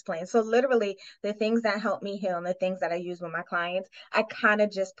wellness plan. So literally the things that help me heal and the things that I use with my clients, I kind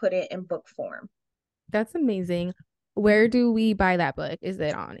of just put it in book form. That's amazing. Mhm. Where do we buy that book? Is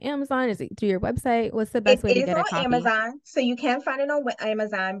it on Amazon? Is it through your website? What's the It best way to is get a on copy? Amazon, so you can find it on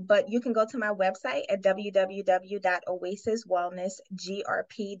Amazon, but you can go to my website at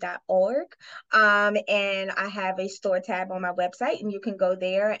www.oasiswellnessgrp.org. And I have a store tab on my website, and you can go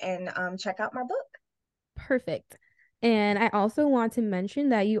there and check out my book. Perfect. And I also want to mention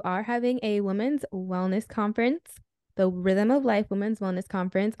that you are having a women's wellness conference, the Rhythm of Life Women's Wellness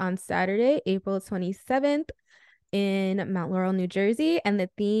Conference on Saturday, April 27th in Mount Laurel, New Jersey, and the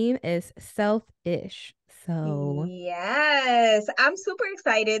theme is self-ish. So, Yes, I'm super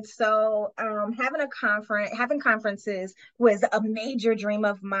excited. So, having conferences was a major dream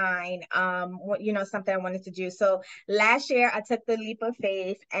of mine. Something I wanted to do. So last year I took the leap of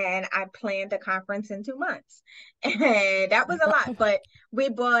faith and I planned a conference in 2 months. And that was a lot, but we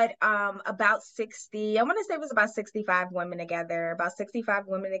brought about 60, I want to say it was about 65 women together, about 65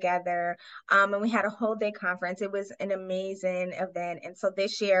 women together. And we had a whole day conference. It was an amazing event. And so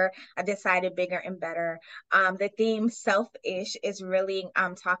this year I decided bigger and better. The theme selfish is really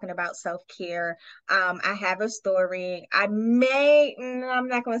talking about self-care. I have a story. I'm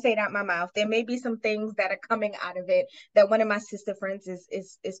not going to say it out my mouth. There may be some things that are coming out of it that one of my sister friends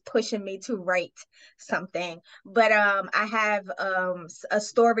is pushing me to write something. But I have a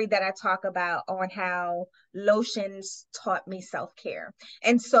story that I talk about on how lotions taught me self-care.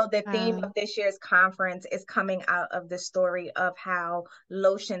 And so the theme of Wow. this year's conference is coming out of the story of how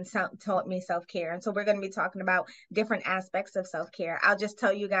lotions taught me self-care. And so we're going to be talking about different aspects of self-care. I'll just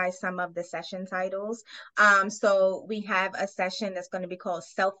tell you guys some of the session titles. So we have a session that's going to be called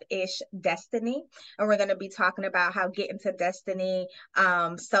Selfish Destiny. And we're going to be talking about how getting to destiny,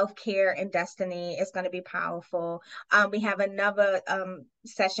 self-care and destiny is going to be powerful. We have another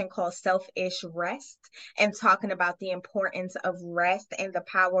session called Selfish Rest and talking about the importance of rest and the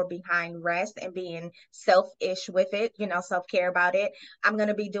power behind rest and being selfish with it, self-care about it. I'm going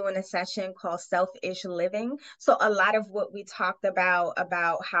to be doing a session called Selfish Living. So a lot of what we talked about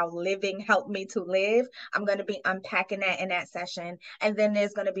how living helped me to live, I'm going to be unpacking that in that session. And then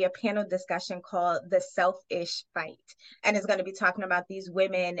there's going to be a panel discussion called The Selfish Fight. And it's going to be talking about these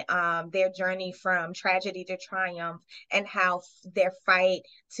women, their journey from tragedy to triumph, and how their fight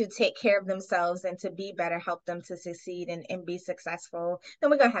to take care of themselves and to be better help them to succeed and be successful. Then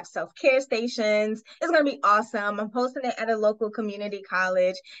we're going to have self-care stations. It's going to be awesome. I'm hosting it at a local community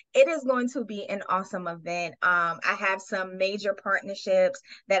college. It is going to be an awesome event. I have some major partnerships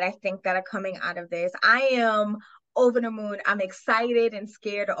that I think that are coming out of this. I am over the moon. I'm excited and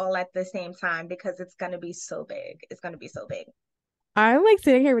scared all at the same time because it's going to be so big. It's going to be so big. I'm like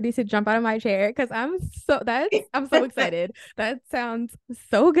sitting here ready to jump out of my chair because I'm so excited. That sounds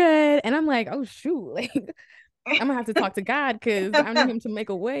so good. And I'm like, oh shoot, like I'm gonna have to talk to God because I need him to make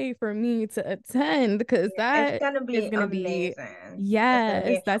a way for me to attend because Yeah, it's that gonna is be gonna be amazing. It's gonna yes,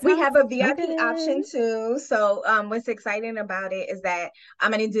 be. that We sounds have a so VIP option good. too. So, what's exciting about it is that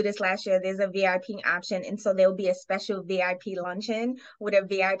I'm gonna do this last year. There's a VIP option, and so there'll be a special VIP luncheon with a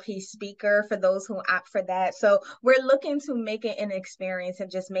VIP speaker for those who opt for that. So, we're looking to make it an experience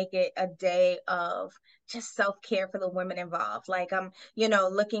and just make it a day of just self-care for the women involved. Like I'm,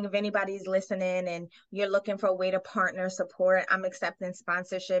 looking if anybody's listening and you're looking for a way to partner support, I'm accepting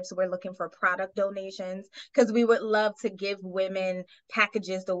sponsorships. We're looking for product donations because we would love to give women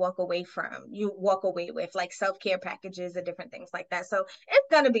packages to walk away with, like self-care packages and different things like that. So it's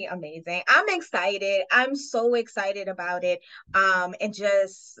gonna be amazing. I'm excited. I'm so excited about it. And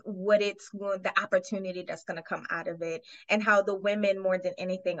just the opportunity that's gonna come out of it, and how the women more than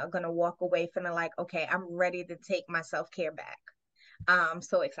anything are gonna walk away feeling like, okay, I'm ready to take my self-care back. I'm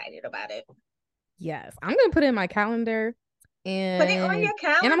so excited about it. Yes, I'm gonna put it in my calendar Put it on and your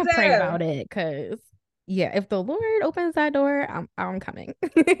I'm gonna pray calendar. about it because yeah, if the Lord opens that door, I'm coming.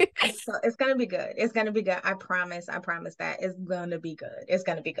 So it's gonna be good. It's gonna be good. I promise. I promise that it's gonna be good. It's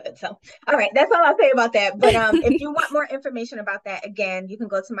gonna be good. So, all right, that's all I'll say about that. But if you want more information about that, again, you can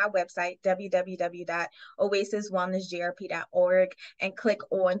go to my website www.oasiswellnessgrp.org and click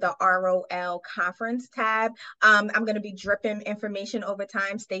on the ROL conference tab. I'm gonna be dripping information over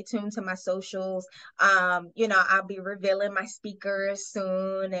time. Stay tuned to my socials. I'll be revealing my speakers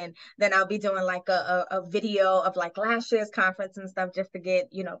soon, and then I'll be doing like a video of like last year's conference and stuff just to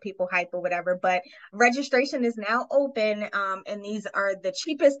get, people hype or whatever. But registration is now open, and these are the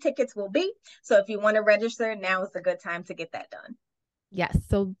cheapest tickets will be. So if you want to register, now is a good time to get that done. Yes,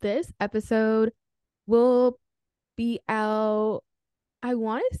 so this episode will be out, I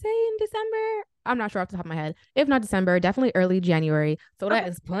want to say in December. I'm not sure off the top of my head. If not December, definitely early January. So that Okay.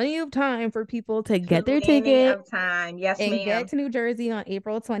 is plenty of time for people to get their Plenty ticket of time. Yes, and get ma'am. to New Jersey on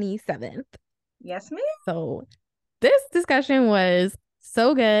April 27th. Yes, ma'am. So this discussion was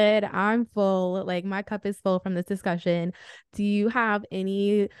so good. I'm full. Like my cup is full from this discussion. Do you have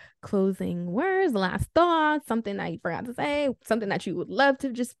any closing words, last thoughts, something that you forgot to say, something that you would love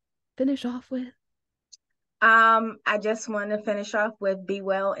to just finish off with? I just want to finish off with be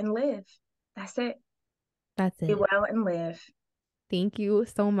well and live. That's it. That's Be it. well and live. Thank you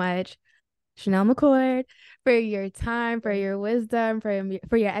so much, Chanel McCord, for your time, for your wisdom,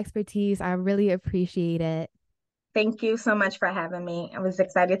 for your expertise. I really appreciate it. Thank you so much for having me. I was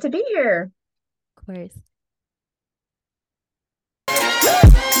excited to be here. Of course.